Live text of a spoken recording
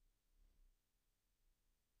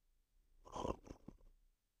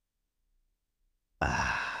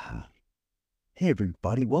Hey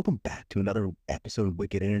everybody, welcome back to another episode of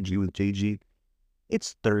Wicked Energy with JG.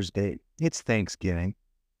 It's Thursday, it's Thanksgiving,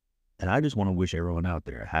 and I just want to wish everyone out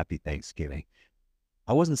there a happy Thanksgiving.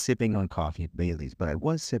 I wasn't sipping on coffee at Bailey's, but I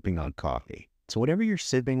was sipping on coffee. So whatever you're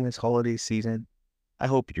sipping this holiday season, I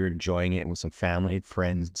hope you're enjoying it with some family,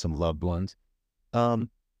 friends, and some loved ones. Um,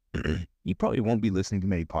 you probably won't be listening to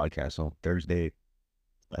many podcasts on Thursday,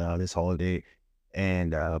 this holiday,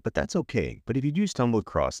 and but that's okay. But if you do stumble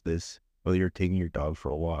across this, whether you're taking your dog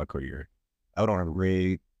for a walk or you're out on a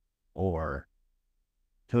rig or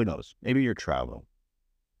who knows, maybe you're traveling.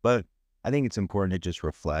 But I think it's important to just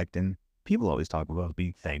reflect. And people always talk about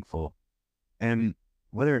being thankful. And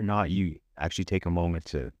whether or not you actually take a moment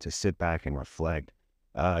to sit back and reflect,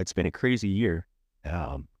 it's been a crazy year.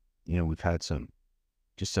 We've had some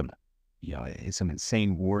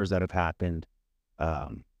insane wars that have happened.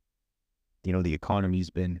 Um, the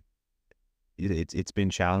economy's been it's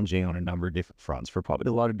been challenging on a number of different fronts for probably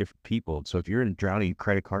a lot of different people. So if you're in drowning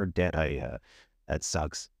credit card debt, that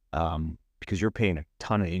sucks. Because you're paying a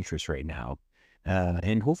ton of interest right now,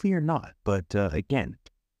 and hopefully you're not. But again,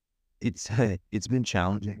 it's it's been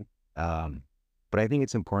challenging. But I think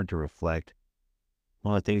it's important to reflect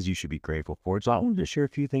on the things you should be grateful for. So I wanted to share a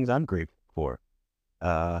few things I'm grateful for.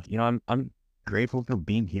 I'm grateful for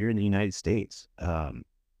being here in the United States.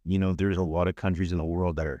 There's a lot of countries in the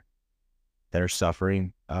world that are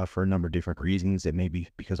suffering for a number of different reasons. It may be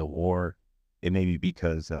because of war. It may be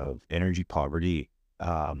because of energy poverty.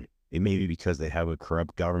 It may be because they have a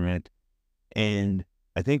corrupt government. And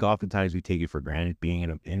I think oftentimes we take it for granted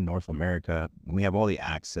being in North America. We have all the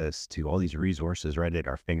access to all these resources right at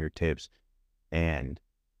our fingertips. And,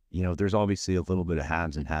 there's obviously a little bit of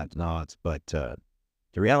haves and have-nots, but the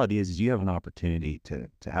reality is you have an opportunity to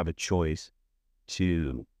have a choice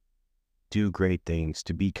to do great things,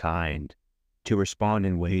 to be kind, to respond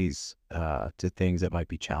in ways to things that might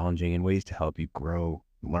be challenging, in ways to help you grow,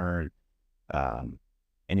 learn. And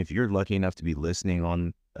if you're lucky enough to be listening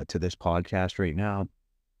on to this podcast right now,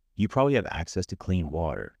 you probably have access to clean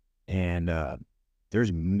water. And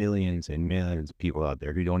there's millions and millions of people out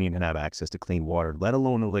there who don't even have access to clean water, let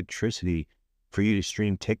alone electricity for you to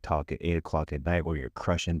stream TikTok at 8 o'clock at night while you're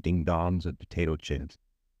crushing ding-dongs with potato chips.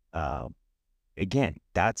 Again,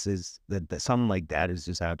 something like that is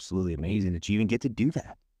just absolutely amazing that you even get to do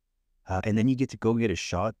that. And then you get to go get a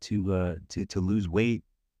shot to lose weight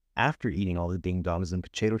after eating all the ding dongs and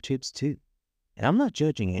potato chips too. And I'm not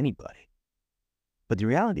judging anybody, but the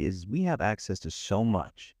reality is we have access to so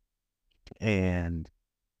much. And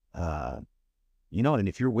and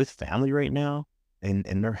if you're with family right now and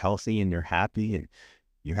they're healthy and they're happy and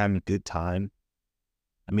you're having a good time,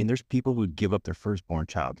 I mean, there's people who would give up their firstborn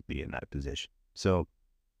child to be in that position. So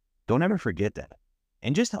don't ever forget that.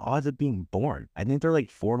 And just the odds of being born, I think they're like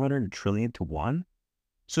 400 trillion to 1.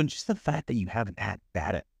 So just the fact that you haven't had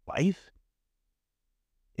bad at life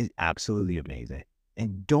is absolutely amazing.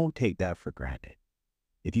 And don't take that for granted.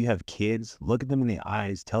 If you have kids, look at them in the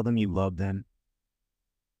eyes, tell them you love them.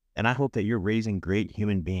 And I hope that you're raising great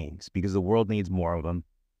human beings because the world needs more of them.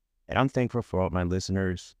 And I'm thankful for all my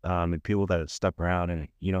listeners and people that have stuck around and,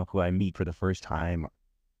 who I meet for the first time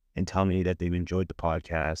and tell me that they've enjoyed the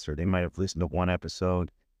podcast or they might have listened to one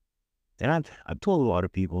episode. And I've told a lot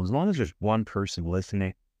of people, as long as there's one person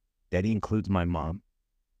listening, that includes my mom,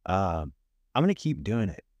 I'm going to keep doing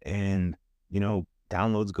it. And,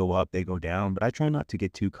 downloads go up, they go down, but I try not to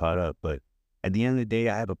get too caught up. But at the end of the day,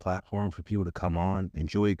 I have a platform for people to come on,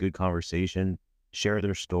 enjoy a good conversation, share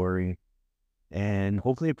their story, and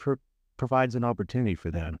hopefully it provides an opportunity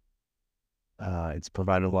for them. It's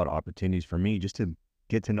provided a lot of opportunities for me just to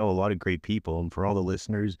get to know a lot of great people. And for all the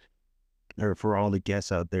listeners or for all the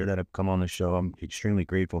guests out there that have come on the show, I'm extremely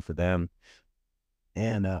grateful for them.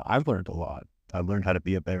 And I've learned a lot. I've learned how to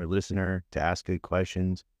be a better listener, to ask good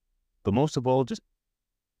questions, but most of all, just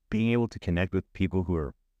being able to connect with people who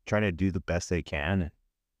are trying to do the best they can.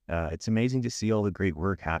 It's amazing to see all the great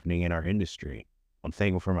work happening in our industry. I'm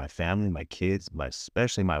thankful for my family, my kids,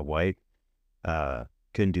 especially my wife.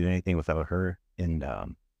 Couldn't do anything without her. And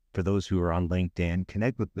for those who are on LinkedIn,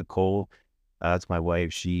 connect with Nicole. That's my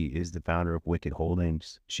wife. She is the founder of Wicked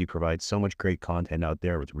Holdings. She provides so much great content out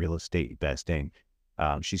there with real estate investing.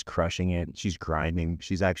 She's crushing it. She's grinding.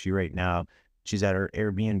 She's actually right now, she's at her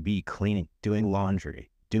Airbnb cleaning, doing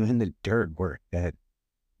laundry, doing the dirt work that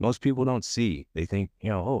most people don't see. They think,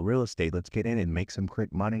 real estate, let's get in and make some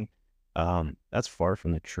quick money. That's far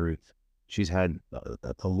from the truth. She's had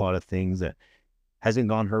a lot of things that hasn't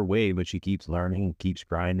gone her way, but she keeps learning, keeps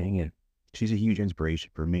grinding, and she's a huge inspiration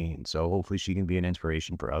for me. And so hopefully she can be an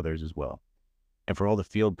inspiration for others as well. And for all the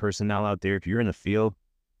field personnel out there, if you're in the field,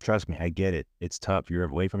 Trust me, I get it. It's tough. You're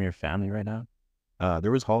away from your family right now.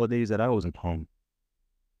 There was holidays that I wasn't home.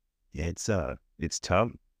 Yeah, it's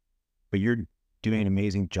tough, but you're doing an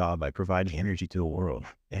amazing job by providing energy to the world.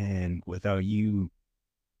 And without you,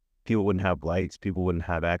 people wouldn't have lights, people wouldn't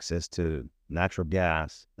have access to natural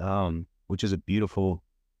gas, which is a beautiful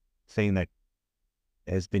thing that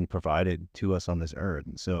has been provided to us on this earth.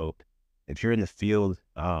 And so if you're in the field,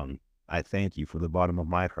 I thank you from the bottom of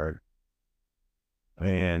my heart.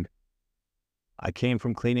 And I came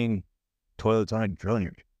from cleaning toilets on a drilling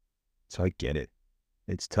rig, so I get it.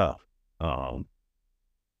 It's tough. Um,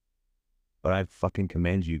 but I fucking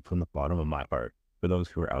commend you from the bottom of my heart for those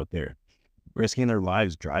who are out there risking their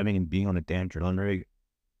lives driving and being on a damn drilling rig.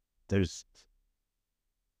 There's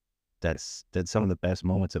that's some of the best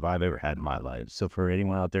moments that I've ever had in my life. So for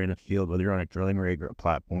anyone out there in the field, whether you're on a drilling rig or a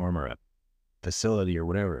platform or a facility or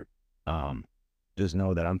whatever, um, just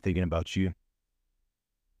know that I'm thinking about you.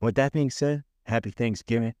 With that being said, happy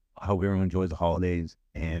Thanksgiving. I hope everyone enjoys the holidays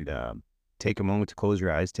and take a moment to close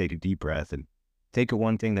your eyes, take a deep breath, and take a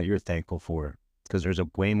one thing that you're thankful for. Because there's a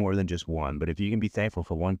way more than just one. But if you can be thankful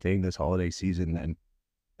for one thing this holiday season, then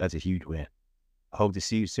that's a huge win. I hope to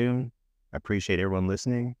see you soon. I appreciate everyone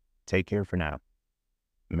listening. Take care for now.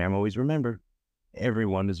 Remember, always remember,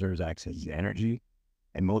 everyone deserves access to energy.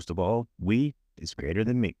 And most of all, we is greater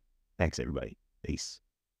than me. Thanks, everybody. Peace.